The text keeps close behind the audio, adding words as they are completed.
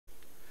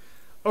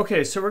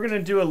Okay, so we're going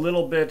to do a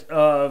little bit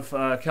of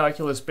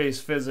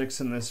calculus-based physics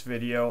in this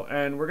video,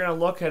 and we're going to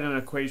look at an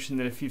equation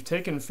that if you've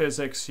taken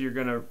physics, you're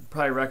going to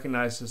probably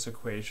recognize this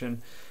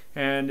equation.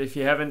 And if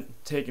you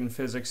haven't taken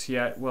physics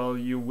yet, well,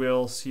 you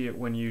will see it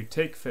when you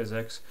take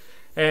physics.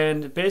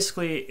 And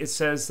basically, it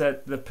says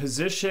that the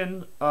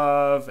position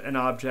of an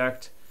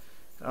object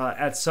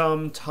at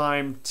some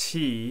time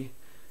t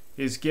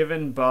is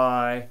given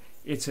by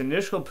its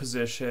initial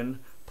position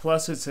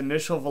plus its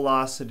initial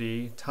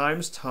velocity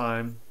times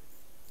time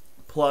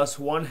plus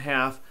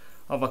 1/2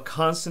 of a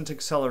constant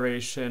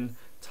acceleration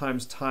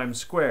times time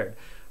squared.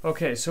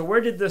 Okay, so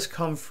where did this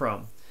come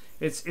from?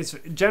 It's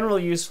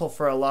generally useful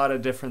for a lot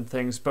of different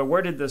things, but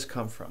where did this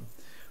come from?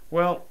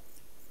 Well,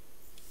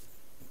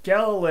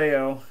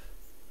 Galileo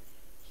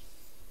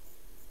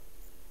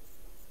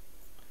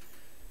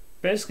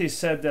basically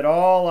said that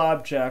all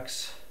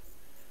objects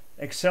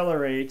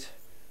accelerate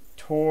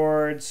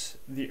towards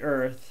the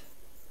Earth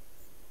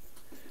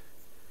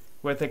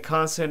with a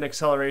constant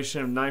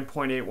acceleration of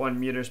 9.81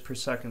 meters per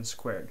second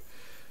squared.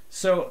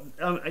 So,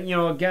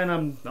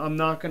 again, I'm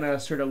not going to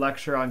sort of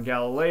lecture on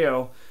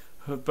Galileo,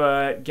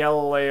 but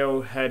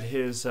Galileo had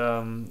his,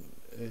 who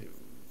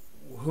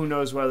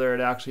knows whether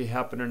it actually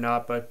happened or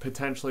not, but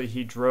potentially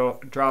he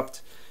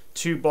dropped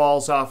 2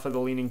 balls off of the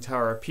Leaning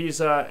Tower of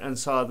Pisa and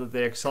saw that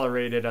they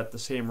accelerated at the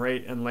same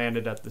rate and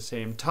landed at the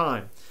same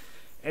time.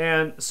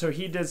 And so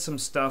he did some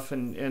stuff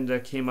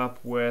and came up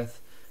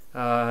with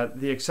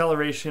the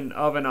acceleration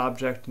of an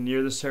object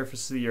near the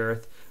surface of the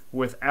Earth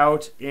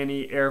without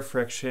any air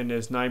friction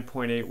is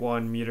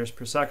 9.81 meters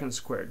per second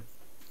squared.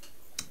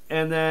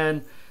 And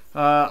then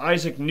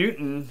Isaac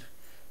Newton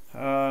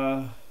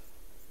and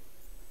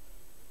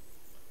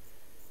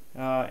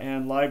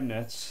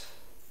Leibniz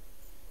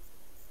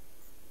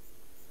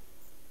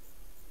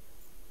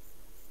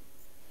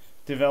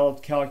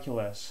developed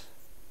calculus.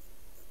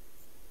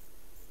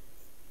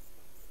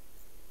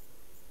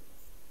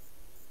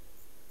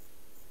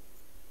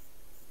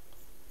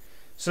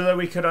 So that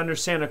we could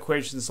understand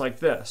equations like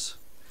this.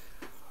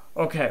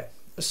 Okay,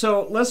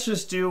 so let's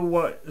just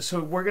do so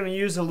we're going to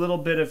use a little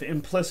bit of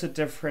implicit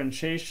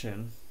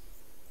differentiation.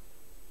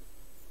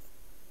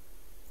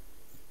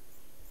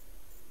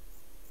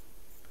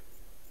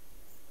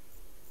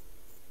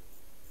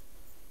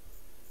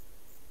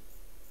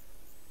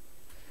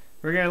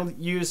 We're going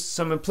to use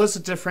some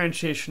implicit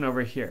differentiation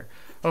over here.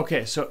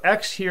 Okay, so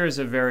x here is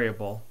a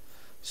variable.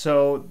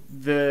 So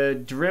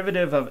the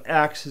derivative of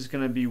x is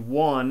going to be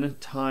 1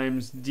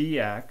 times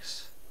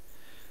dx.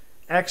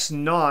 X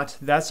naught,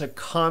 that's a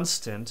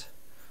constant.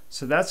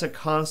 So that's a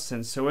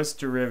constant, so its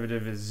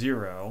derivative is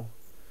 0.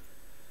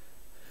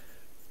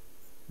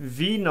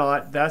 V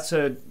naught, that's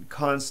a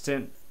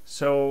constant,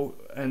 so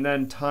and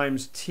then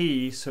times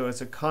t, so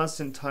it's a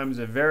constant times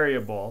a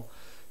variable.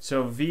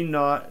 So V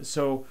naught,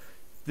 so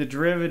the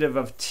derivative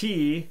of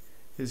t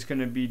is going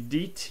to be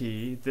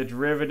dt. The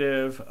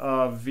derivative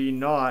of v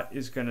naught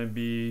is going to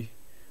be,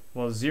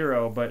 well,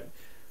 0,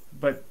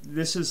 but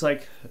this is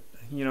like,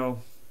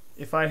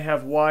 if I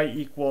have y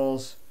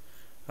equals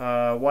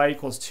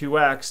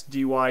 2x,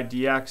 dy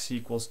dx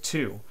equals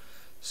 2.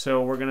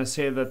 So we're going to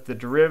say that the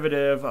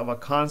derivative of a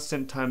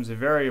constant times a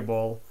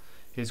variable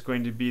is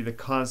going to be the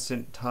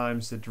constant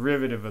times the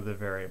derivative of the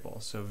variable.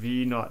 So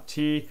v naught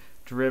t,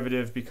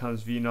 derivative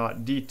becomes v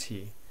naught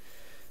dt.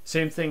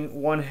 Same thing,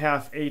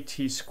 1/2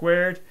 at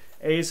squared.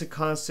 A is a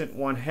constant,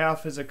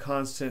 1/2 is a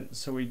constant,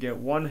 so we get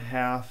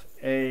 1/2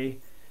 a,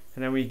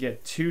 and then we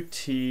get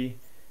 2t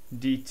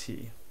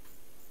dt.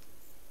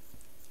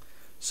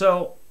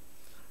 So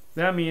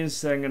that means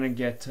that I'm going to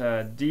get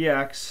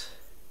dx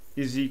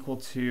is equal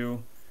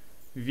to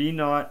v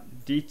naught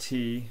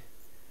dt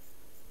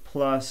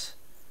plus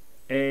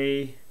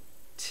at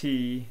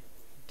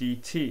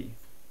dt.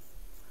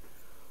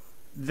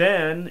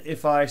 Then,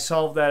 if I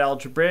solve that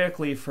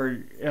algebraically for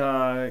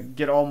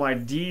get all my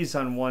d's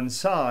on one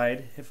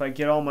side, if I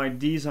get all my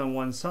d's on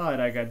one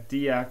side, I got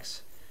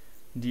dx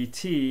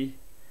dt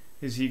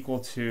is equal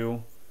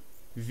to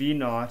v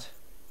naught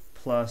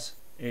plus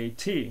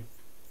at.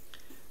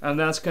 And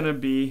that's going to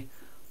be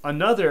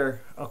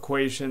another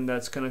equation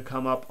that's going to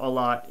come up a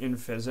lot in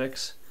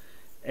physics.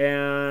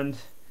 And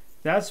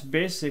that's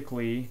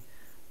basically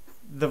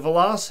the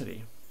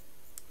velocity.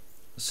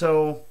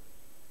 So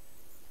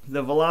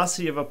the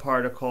velocity of a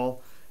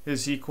particle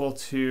is equal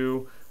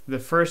to the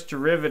first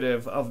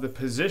derivative of the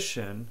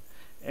position,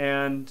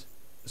 and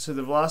so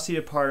the velocity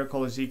of a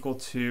particle is equal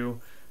to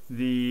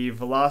the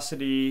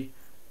velocity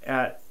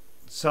at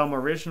some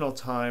original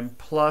time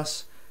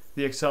plus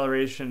the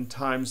acceleration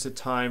times the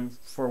time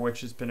for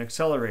which it's been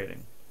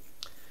accelerating.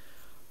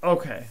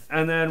 Okay,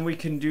 and then we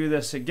can do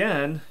this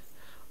again.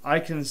 I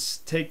can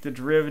take the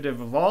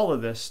derivative of all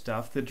of this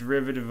stuff. The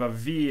derivative of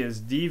v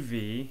is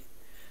dv.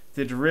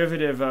 The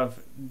derivative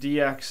of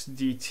dx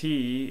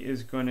dt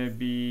is going to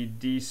be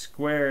d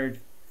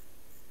squared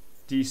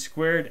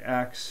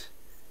x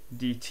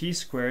dt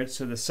squared.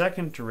 So the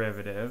second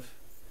derivative,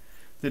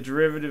 the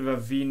derivative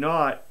of v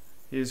naught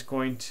is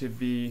going to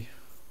be,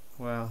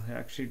 well,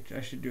 actually I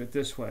should do it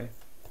this way.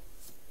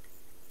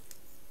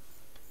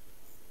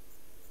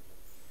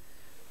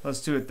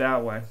 let's do it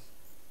that way.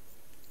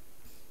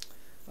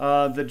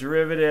 The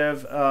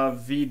derivative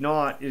of v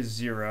naught is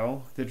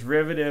 0. The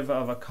derivative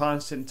of a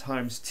constant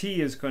times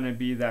t is going to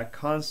be that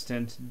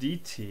constant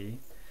dt.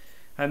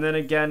 And then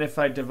again, if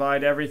I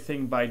divide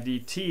everything by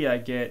dt, I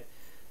get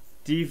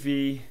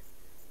dv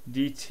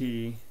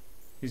dt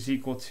is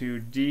equal to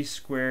d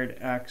squared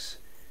x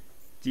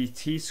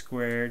dt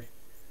squared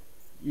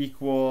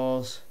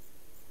equals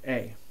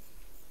a.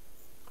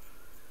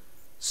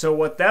 So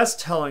what that's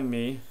telling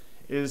me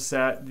is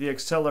that the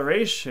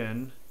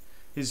acceleration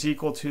is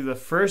equal to the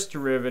first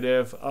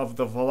derivative of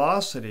the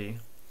velocity,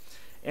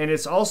 and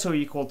it's also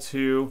equal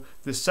to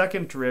the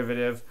second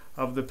derivative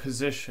of the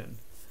position.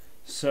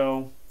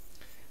 So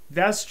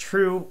that's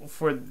true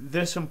for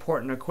this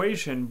important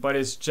equation, but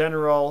it's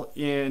true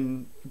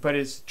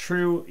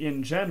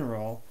in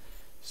general.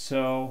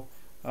 So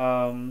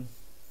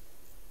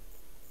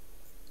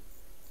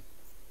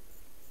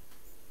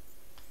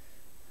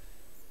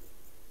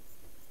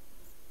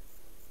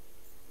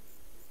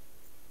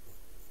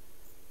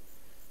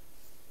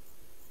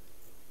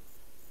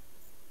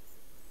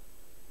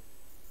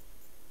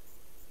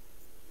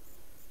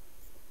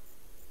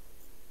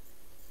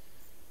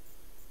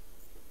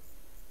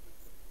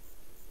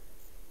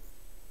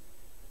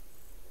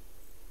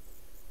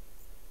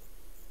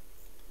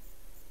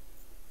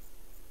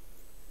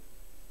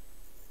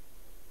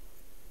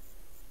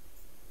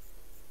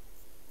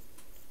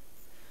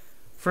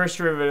first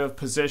derivative of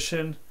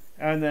position,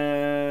 and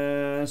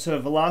then so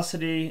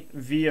velocity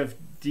v of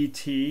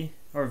dt,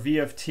 or v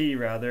of t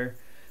rather,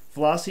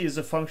 velocity as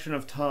a function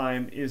of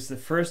time is the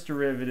first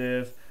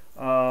derivative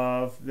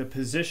of the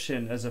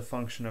position as a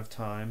function of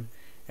time,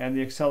 and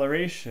the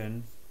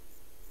acceleration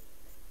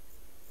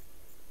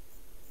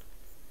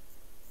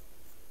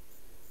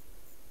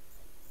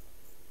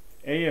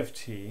a of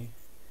t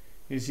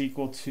is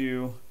equal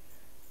to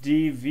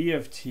dv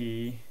of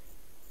t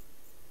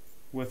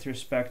with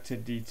respect to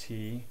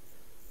dt,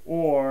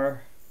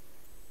 or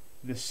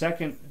the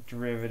second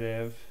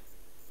derivative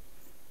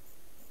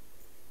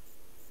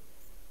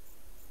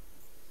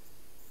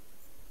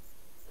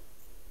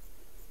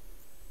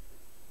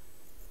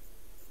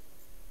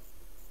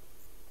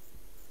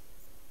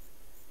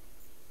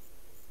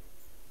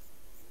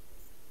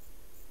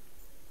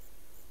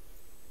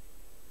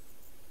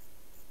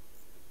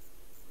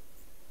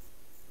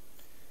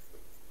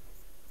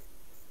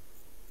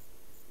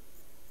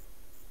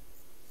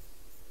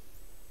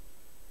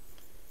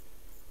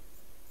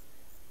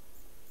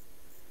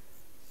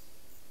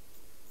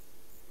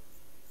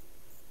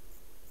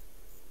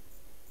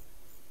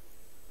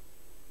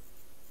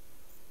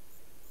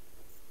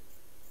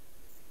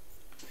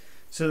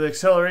So the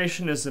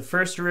acceleration is the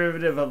first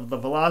derivative of the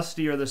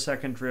velocity or the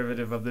second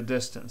derivative of the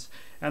distance,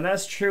 and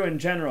that's true in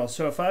general.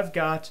 So if I've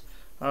got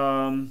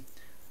a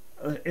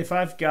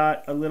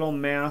little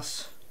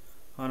mass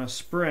on a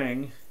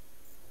spring,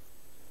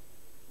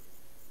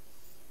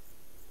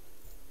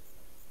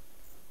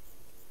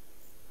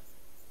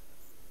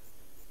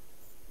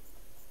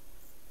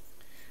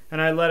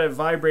 and I let it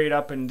vibrate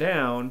up and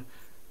down,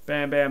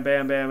 bam, bam,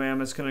 bam, bam,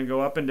 bam, it's going to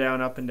go up and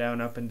down, up and down,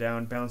 up and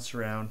down, bounce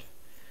around.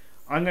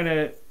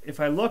 If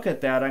I look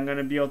at that, I'm going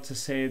to be able to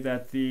say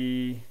that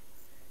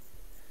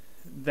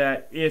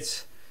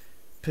its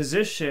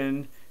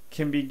position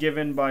can be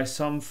given by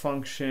some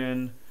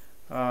function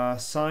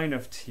sine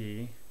of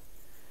t,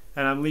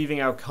 and I'm leaving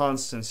out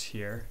constants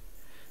here.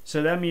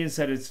 So that means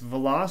that its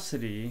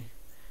velocity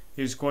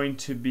is going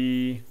to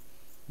be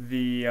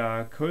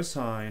the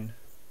cosine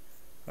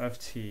of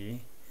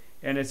t,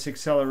 and its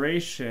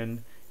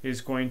acceleration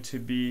is going to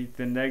be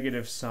the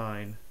negative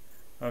sine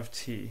of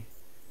t.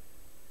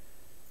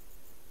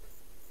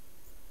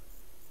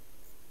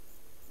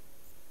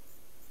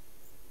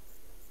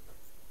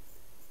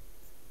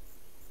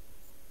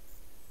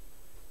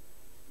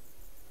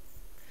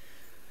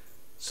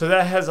 So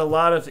that has a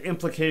lot of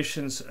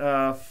implications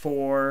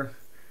for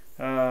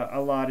a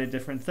lot of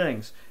different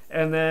things.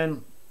 And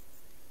then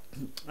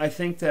I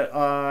think that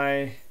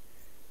I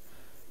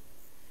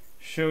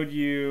showed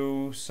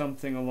you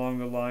something along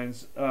the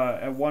lines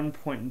at one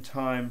point in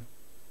time.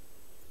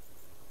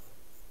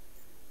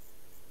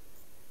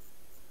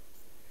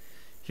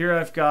 Here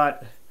I've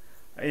got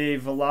a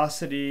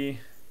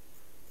velocity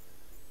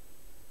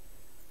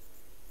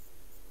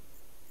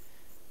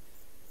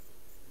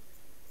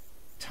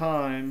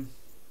time.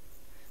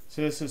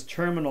 So this is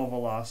terminal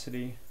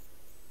velocity.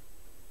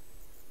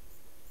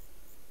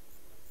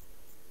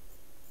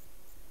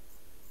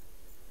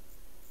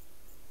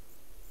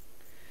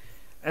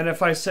 And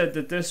if I said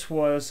that this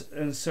was,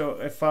 and so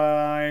if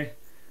I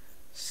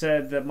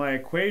said that my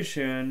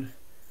equation,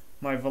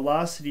 my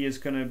velocity is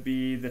going to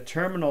be the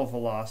terminal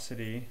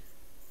velocity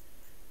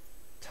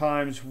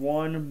times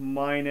 1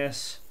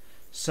 minus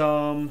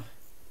some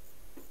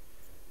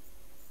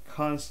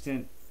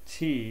constant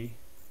t,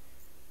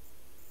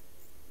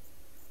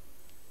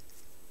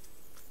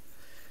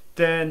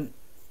 then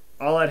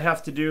all I'd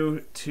have to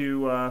do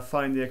to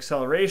find the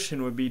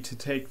acceleration would be to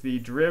take the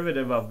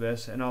derivative of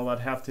this, and all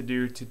I'd have to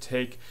do to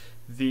take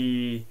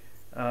the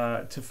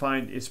to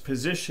find its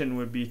position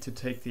would be to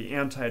take the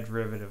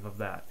antiderivative of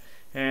that.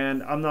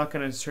 And I'm not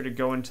going to sort of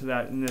go into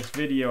that in this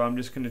video. I'm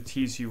just going to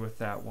tease you with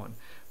that one.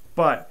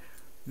 But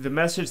the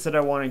message that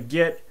I want to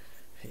get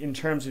in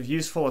terms of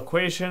useful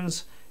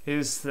equations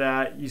is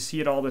that you see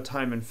it all the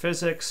time in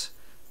physics,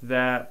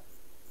 that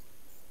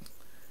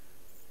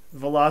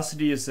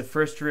velocity is the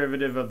first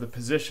derivative of the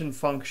position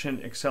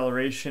function,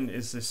 acceleration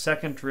is the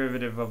second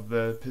derivative of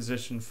the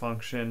position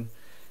function,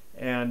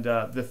 and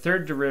the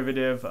third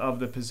derivative of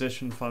the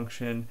position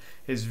function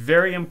is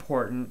very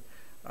important.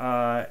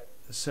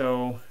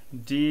 So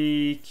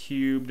d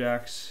cubed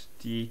x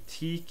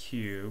dt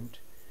cubed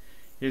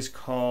is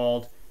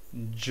called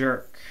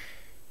jerk.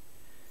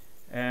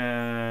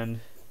 And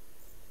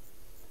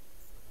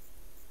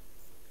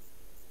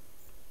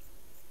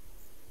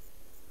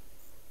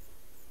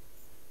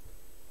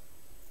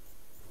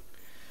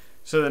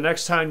so the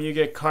next time you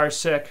get car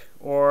sick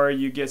or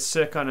you get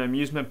sick on an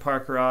amusement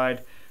park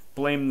ride,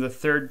 blame the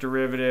third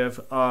derivative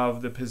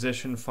of the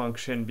position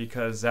function,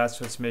 because that's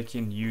what's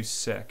making you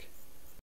sick.